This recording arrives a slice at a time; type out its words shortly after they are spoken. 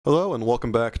Hello and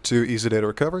welcome back to Easy Data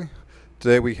Recovery.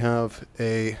 Today we have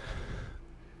a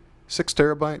 6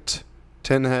 terabyte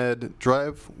 10 head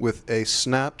drive with a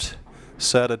snapped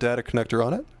SATA data connector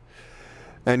on it.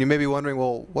 And you may be wondering,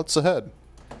 well, what's the head?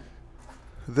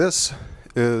 This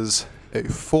is a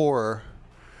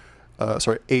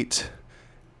 8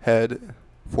 head,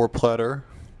 4 platter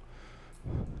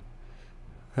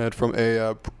head from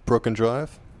a broken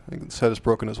drive. I think this head is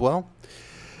broken as well.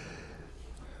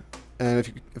 And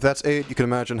if that's 8, you can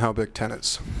imagine how big 10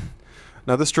 is.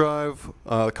 Now this drive,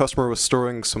 the customer was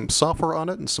storing some software on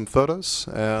it and some photos,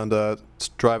 and this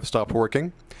drive stopped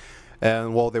working.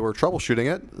 And while they were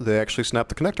troubleshooting it, they actually snapped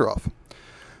the connector off.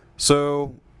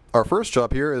 So our first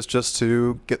job here is just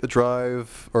to get the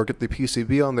drive, or get the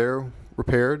PCB on there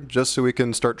repaired, just so we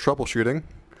can start troubleshooting.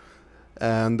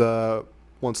 And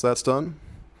once that's done,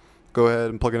 go ahead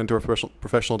and plug it into our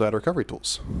professional data recovery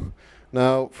tools.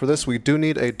 Now, for this, we do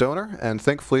need a donor, and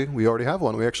thankfully, we already have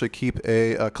one. We actually keep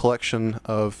a collection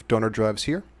of donor drives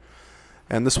here.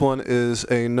 And this one is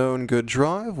a known good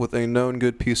drive with a known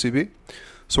good PCB.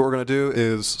 So what we're going to do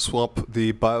is swap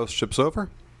the BIOS chips over,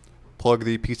 plug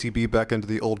the PCB back into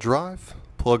the old drive,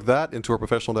 plug that into our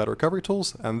professional data recovery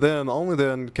tools, and then, only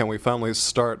then, can we finally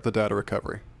start the data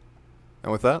recovery.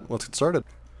 And with that, let's get started.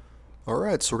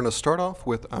 Alright, so we're going to start off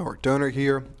with our donor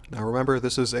here. Now remember,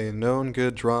 this is a known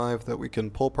good drive that we can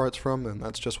pull parts from, and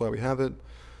that's just why we have it.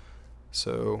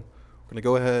 So we're going to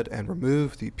go ahead and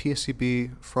remove the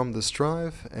PCB from this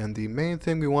drive, and the main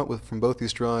thing we want from both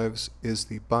these drives is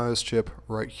the BIOS chip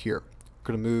right here.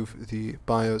 We're going to move the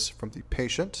BIOS from the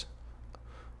patient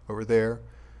over there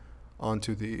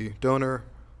onto the donor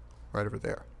right over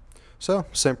there. So,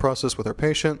 same process with our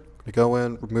patient. We go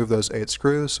in, remove those 8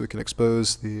 screws so we can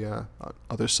expose the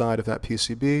other side of that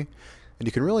PCB. And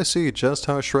you can really see just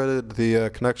how shredded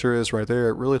the connector is right there.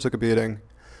 It really took a beating.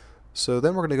 So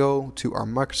then we're going to go to our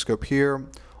microscope here.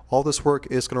 All this work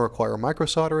is going to require micro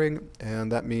soldering,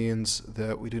 and that means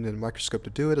that we do need a microscope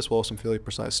to do it, as well as some fairly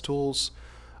precise tools.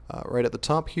 Right at the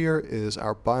top here is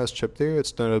our BIOS chip there.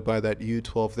 It's denoted by that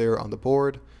U12 there on the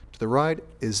board. To the right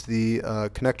is the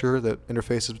connector that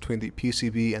interfaces between the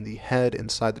PCB and the head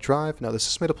inside the drive. Now this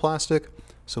is made of plastic,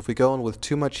 so if we go in with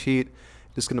too much heat,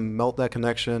 it's going to melt that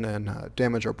connection and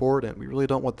damage our board, and we really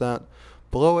don't want that.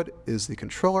 Below it is the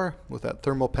controller with that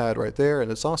thermal pad right there,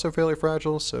 and it's also fairly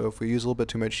fragile, so if we use a little bit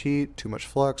too much heat, too much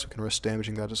flux, we can risk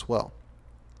damaging that as well.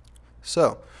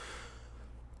 So,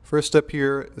 first step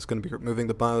here is going to be removing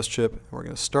the BIOS chip, and we're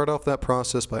going to start off that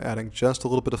process by adding just a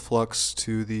little bit of flux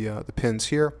to the pins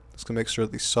here. It's going to make sure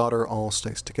that the solder all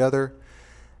stays together.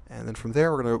 And then from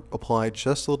there, we're going to apply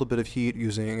just a little bit of heat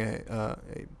using a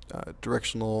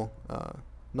directional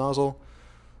nozzle,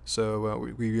 so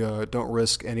we don't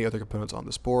risk any other components on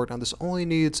this board. Now this only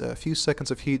needs a few seconds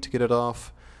of heat to get it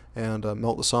off and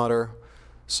melt the solder.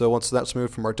 So once that's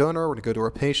moved from our donor, we're going to go to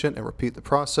our patient and repeat the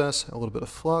process. A little bit of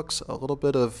flux,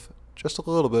 just a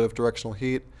little bit of directional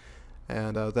heat,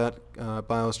 and that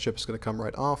BIOS chip is going to come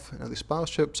right off. Now these BIOS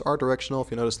chips are directional.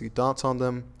 If you notice the dots on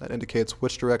them, that indicates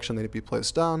which direction they need to be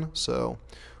placed down. So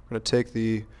we're going to take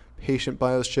the patient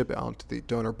BIOS chip onto the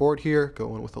donor board here,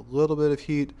 go in with a little bit of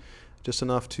heat, just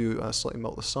enough to slightly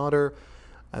melt the solder.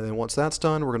 And then once that's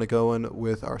done, we're going to go in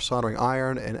with our soldering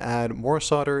iron and add more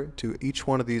solder to each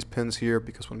one of these pins here,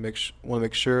 because we want to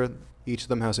make sure each of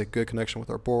them has a good connection with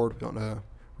our board. We don't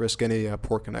risk any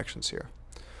poor connections here.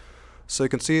 So you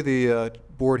can see the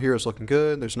board here is looking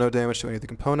good. There's no damage to any of the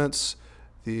components.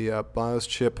 The BIOS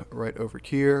chip right over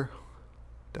here,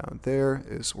 down there,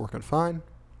 is working fine.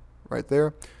 Right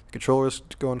there. The controller is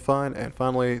going fine. And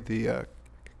finally, the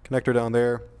connector down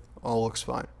there all looks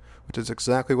fine, which is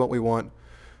exactly what we want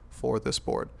for this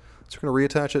board. So we're going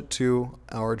to reattach it to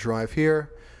our drive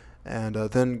here, and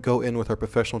then go in with our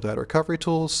professional data recovery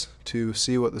tools to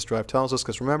see what this drive tells us,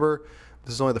 because remember,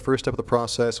 this is only the first step of the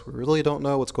process. We really don't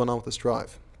know what's going on with this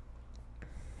drive.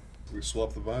 We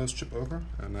swap the BIOS chip over,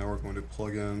 and now we're going to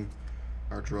plug in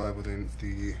our drive within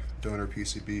the donor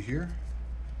PCB here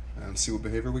and see what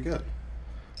behavior we get.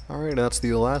 Alright, that's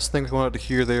the last thing I wanted to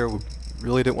hear there. We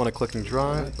really didn't want a clicking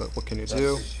drive, but what can you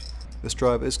do? This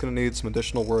drive is going to need some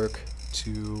additional work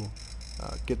to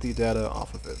get the data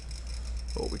off of it.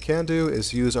 But what we can do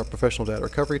is use our professional data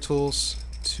recovery tools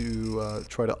to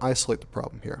try to isolate the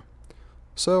problem here.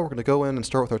 So we're going to go in and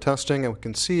start with our testing, and we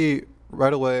can see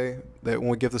right away that when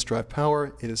we give this drive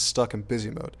power, it is stuck in busy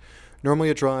mode.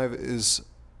 Normally a drive is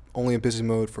only in busy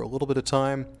mode for a little bit of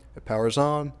time. It powers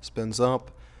on, spins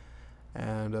up,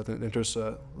 and then it enters,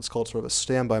 let's call it sort of a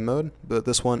standby mode, but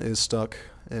this one is stuck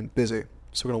in busy.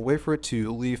 So we're going to wait for it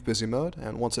to leave busy mode,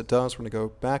 and once it does, we're going to go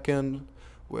back in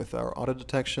with our auto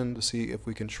detection to see if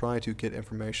we can try to get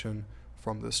information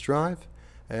from this drive.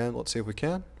 And let's see if we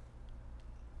can.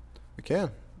 We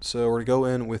can. So we're going to go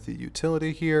in with the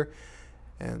utility here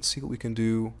and see what we can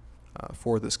do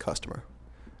for this customer.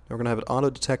 Now we're going to have it auto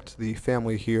detect the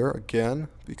family here again,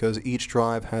 because each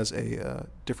drive has a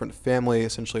different family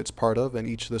essentially it's part of, and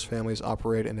each of those families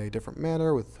operate in a different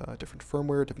manner with different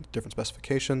firmware, different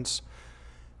specifications.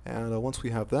 And once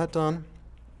we have that done,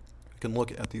 we can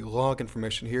look at the log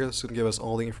information here. This is going to give us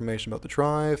all the information about the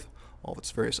drive, all of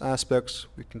its various aspects.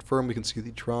 We confirm we can see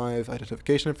the drive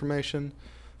identification information,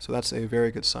 so that's a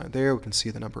very good sign there. We can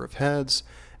see the number of heads,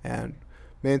 and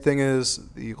main thing is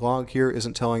the log here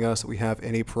isn't telling us that we have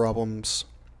any problems,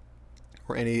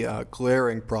 or any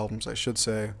glaring problems I should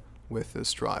say, with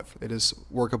this drive. It is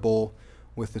workable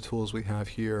with the tools we have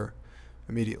here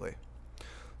immediately.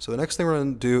 So the next thing we're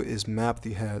going to do is map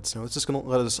the heads. Now it's just going to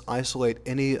let us isolate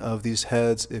any of these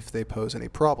heads if they pose any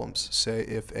problems. Say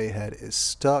if a head is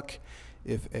stuck,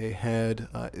 if a head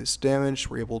is damaged,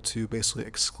 we're able to basically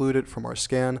exclude it from our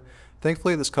scan.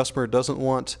 Thankfully this customer doesn't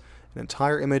want an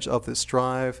entire image of this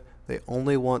drive. They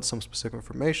only want some specific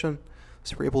information.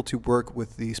 So we're able to work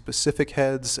with the specific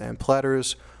heads and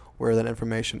platters where that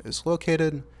information is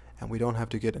located, and we don't have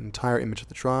to get an entire image of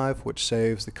the drive, which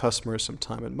saves the customer some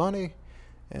time and money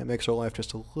and makes our life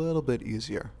just a little bit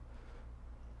easier.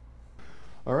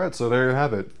 Alright, so there you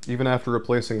have it. Even after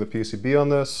replacing the PCB on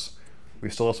this, we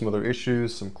still have some other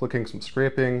issues, some clicking, some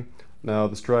scraping. Now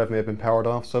this drive may have been powered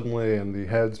off suddenly and the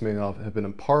heads may not have been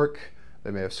in park.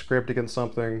 They may have scraped against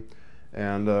something,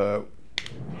 and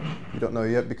we don't know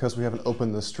yet because we haven't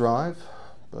opened this drive,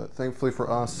 but thankfully for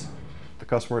us, the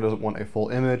customer doesn't want a full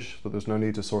image, so there's no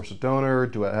need to source a donor,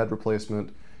 do a head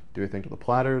replacement, do anything to the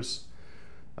platters.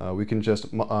 We can just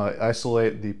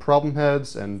isolate the problem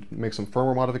heads and make some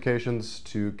firmware modifications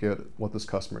to get what this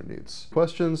customer needs.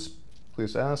 Questions,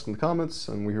 please ask in the comments,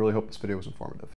 and we really hope this video was informative.